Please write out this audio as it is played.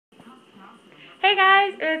Hey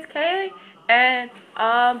guys, it's Kaylee, and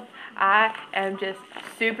I am just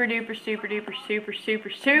super duper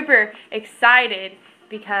excited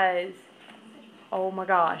because, oh my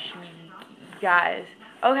gosh, guys.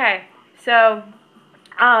 Okay, so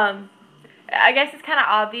I guess it's kind of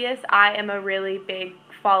obvious. I am a really big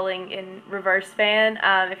Falling in Reverse fan.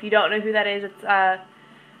 If you don't know who that is, it's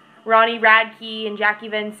Ronnie Radke and Jackie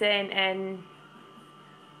Vincent and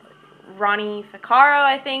Ronnie Ficarro,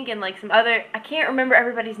 I think, and like some other, I can't remember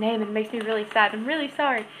everybody's name, and it makes me really sad. I'm really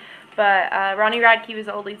sorry. But Ronnie Radke was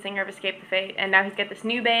the old lead singer of Escape the Fate, and now he's got this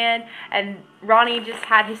new band, and Ronnie just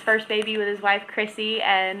had his first baby with his wife, Chrissy,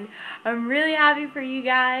 and I'm really happy for you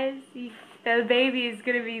guys. The baby is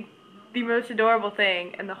going to be the most adorable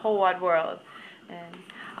thing in the whole wide world, and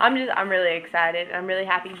I'm really excited. I'm really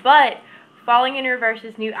happy. But Falling in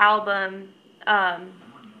Reverse's new album,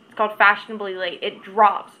 it's called Fashionably Late. It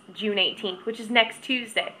drops June 18th, which is next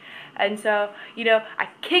Tuesday. And so, you know, I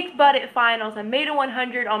kicked butt at finals. I made a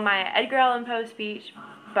 100 on my Edgar Allan Poe speech,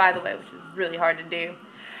 by the way, which was really hard to do.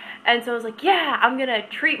 And so I was like, yeah, I'm going to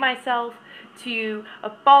treat myself to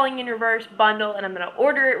a Falling in Reverse bundle, and I'm going to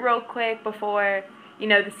order it real quick before, you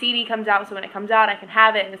know, the CD comes out. So when it comes out, I can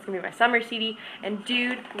have it, and it's going to be my summer CD. And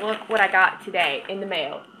dude, look what I got today in the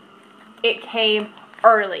mail. It came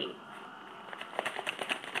early.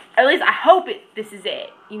 At least I hope this is it.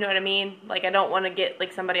 You know what I mean? Like, I don't want to get,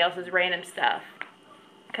 like, somebody else's random stuff.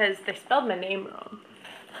 Because they spelled my name wrong.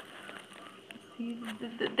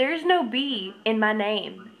 There's no B in my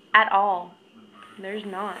name at all. There's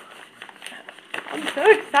not. I'm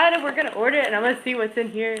so excited. We're going to order it, and I'm going to see what's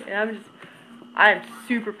in here. And I'm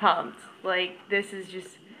super pumped. Like, this is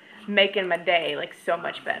just making my day, like, so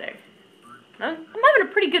much better. I'm having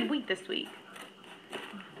a pretty good week this week.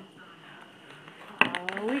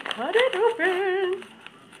 We cut it open.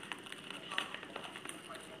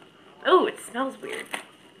 Oh, it smells weird.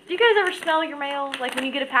 Do you guys ever smell your mail? Like when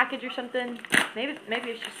you get a package or something? Maybe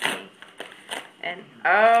it's just me. And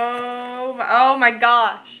oh my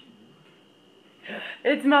gosh.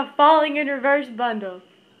 It's my Falling in Reverse bundle.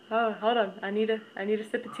 Oh, hold on. I need a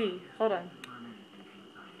sip of tea. Hold on.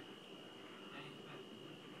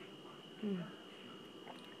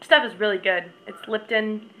 Stuff is really good. It's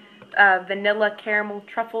Lipton vanilla caramel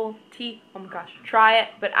truffle tea. Oh my gosh, try it,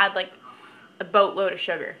 but add like a boatload of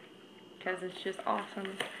sugar because it's just awesome.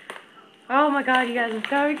 Oh my god, you guys, I'm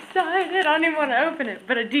so excited. I don't even want to open it,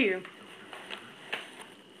 but I do.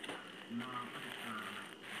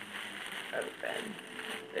 Open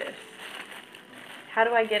this. How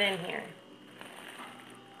do I get in here?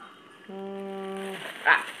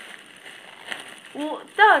 Well,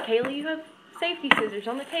 duh, Kaylee, you have safety scissors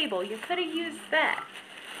on the table. You could have used that.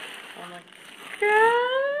 Oh my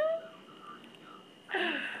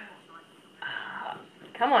god.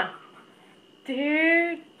 Come on.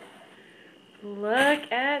 Dude.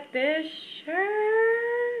 Look at this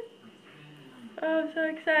shirt. Oh, I'm so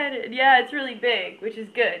excited. Yeah, it's really big, which is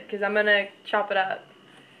good, because I'm going to chop it up.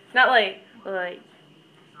 Not like,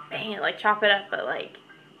 bang it, like chop it up, but like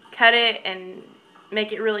cut it and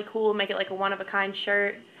make it really cool, make it like a one-of-a-kind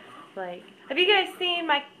shirt. Like, have you guys seen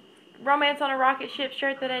my Romance on a Rocket Ship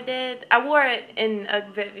shirt that I did? I wore it in a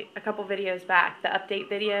couple videos back, the update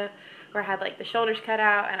video, where I had like the shoulders cut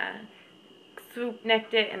out and I swoop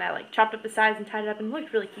necked it and I like chopped up the sides and tied it up, and it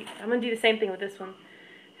looked really cute. I'm gonna do the same thing with this one.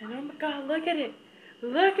 And oh my god, look at it!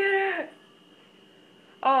 Look at it!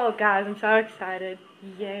 Oh guys, I'm so excited.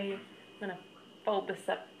 Yay. I'm gonna fold this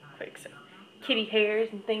up quick so kitty hairs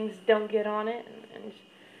and things don't get on it. And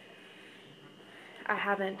I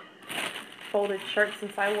haven't folded shirts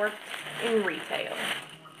since I worked in retail.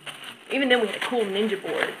 Even then we had a cool ninja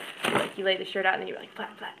board. Like you lay the shirt out and then you were like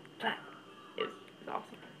flat, flat, flat. It was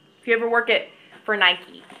awesome. If you ever work it for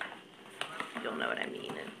Nike, you'll know what I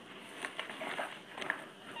mean. And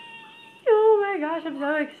oh my gosh, I'm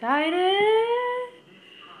so excited.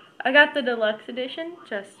 I got the deluxe edition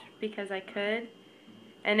just because I could.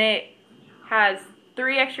 And it has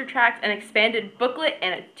 3 extra tracks, an expanded booklet,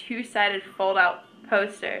 and a 2-sided fold-out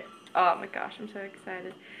poster. Oh my gosh, I'm so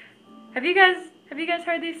excited. Have you guys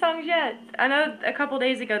heard these songs yet? I know a couple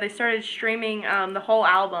days ago they started streaming the whole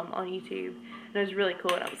album on YouTube, and it was really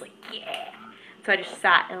cool, and I was like, yeah. So I just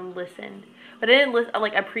sat and listened. But I didn't listen,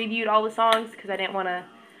 like I previewed all the songs because I didn't want to,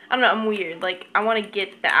 I don't know, I'm weird. Like I want to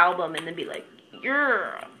get the album and then be like,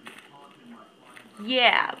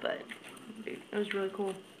 yeah, but dude, it was really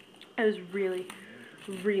cool. It was really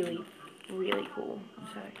cool. I'm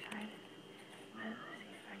so excited.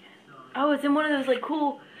 Oh, it's in one of those like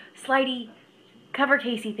cool slidey cover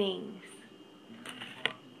casey things.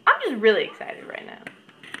 I'm just really excited right now.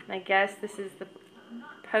 I guess this is the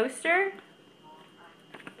poster.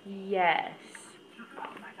 Yes.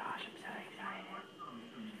 Oh my gosh, I'm so excited.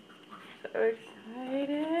 So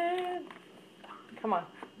excited. Come on.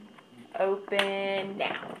 Open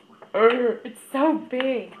now. It's so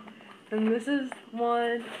big. And this is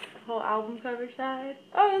one whole album cover side.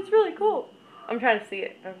 Oh, it's really cool. I'm trying to see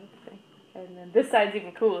it. And then this side's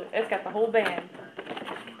even cooler. It's got the whole band.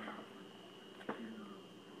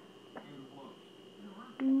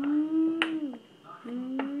 Ooh.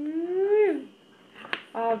 Ooh.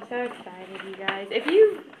 Oh, I'm so excited, you guys. If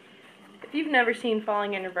you've never seen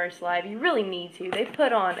Falling in Reverse live, you really need to. They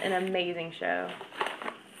put on an amazing show.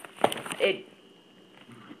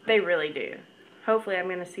 They really do. Hopefully I'm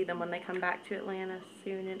going to see them when they come back to Atlanta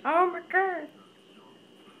soon. And oh my god!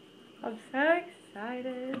 I'm so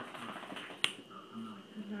excited.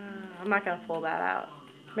 I'm not going to pull that out.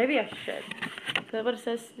 Maybe I should. Is that what it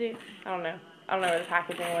says to do? I don't know. I don't know where the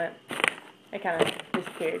packaging went. It kind of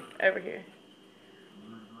disappeared over here.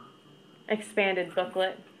 Expanded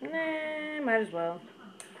booklet. Nah, might as well.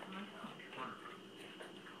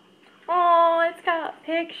 Oh, it's got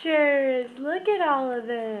pictures. Look at all of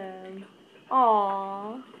them.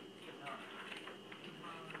 Aww.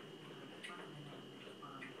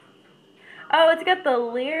 Oh, it's got the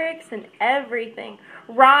lyrics and everything.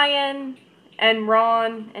 Ryan and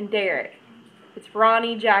Ron and Derek. It's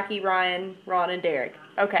Ronnie, Jackie, Ryan, Ron, and Derek.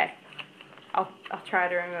 Okay. I'll try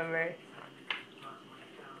to remember.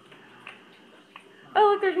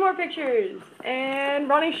 Oh, look, there's more pictures. And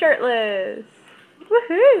Ronnie's shirtless.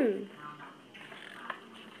 Woohoo!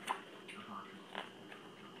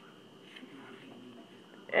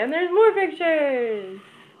 And there's more pictures.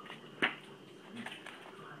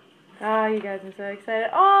 Oh, you guys, I'm so excited.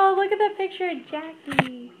 Oh, look at that picture of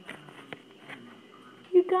Jackie.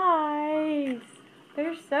 You guys,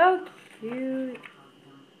 they're so cute.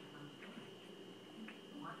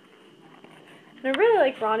 And I really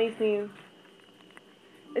like Ronnie's new.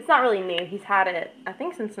 It's not really new. He's had it, I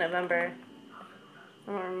think, since November.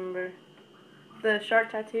 I don't remember. The shark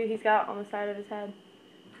tattoo he's got on the side of his head.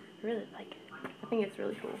 I really like it. I think it's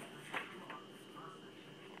really cool.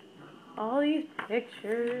 All these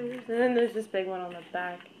pictures. And then there's this big one on the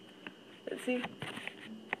back. Let's see.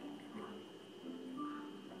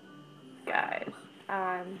 Guys,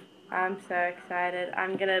 I'm so excited.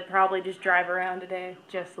 I'm going to probably just drive around today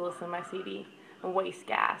just to listen to my CD and waste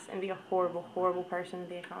gas and be a horrible, horrible person to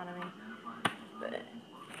the economy. But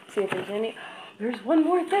see if there's any. There's one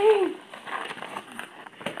more thing.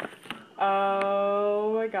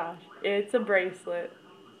 Oh my gosh. It's a bracelet.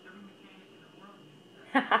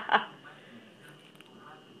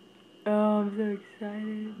 Oh, I'm so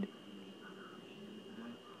excited.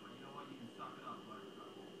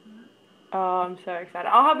 Oh, I'm so excited.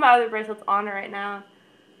 I'll have my other bracelets on right now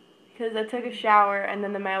because I took a shower and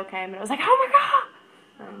then the mail came and I was like, oh my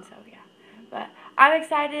god! And so, yeah. But I'm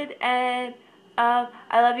excited and I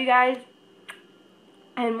love you guys.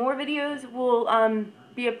 And more videos will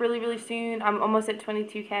be up really, really soon. I'm almost at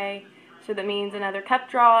 22K, so that means another cup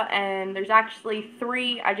draw, and there's actually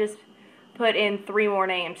 3. I just put in 3 more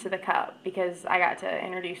names to the cup because I got to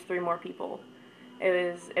introduce 3 more people.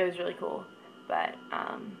 It was really cool. But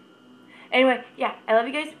anyway, yeah, I love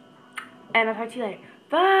you guys, and I'll talk to you later.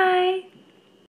 Bye!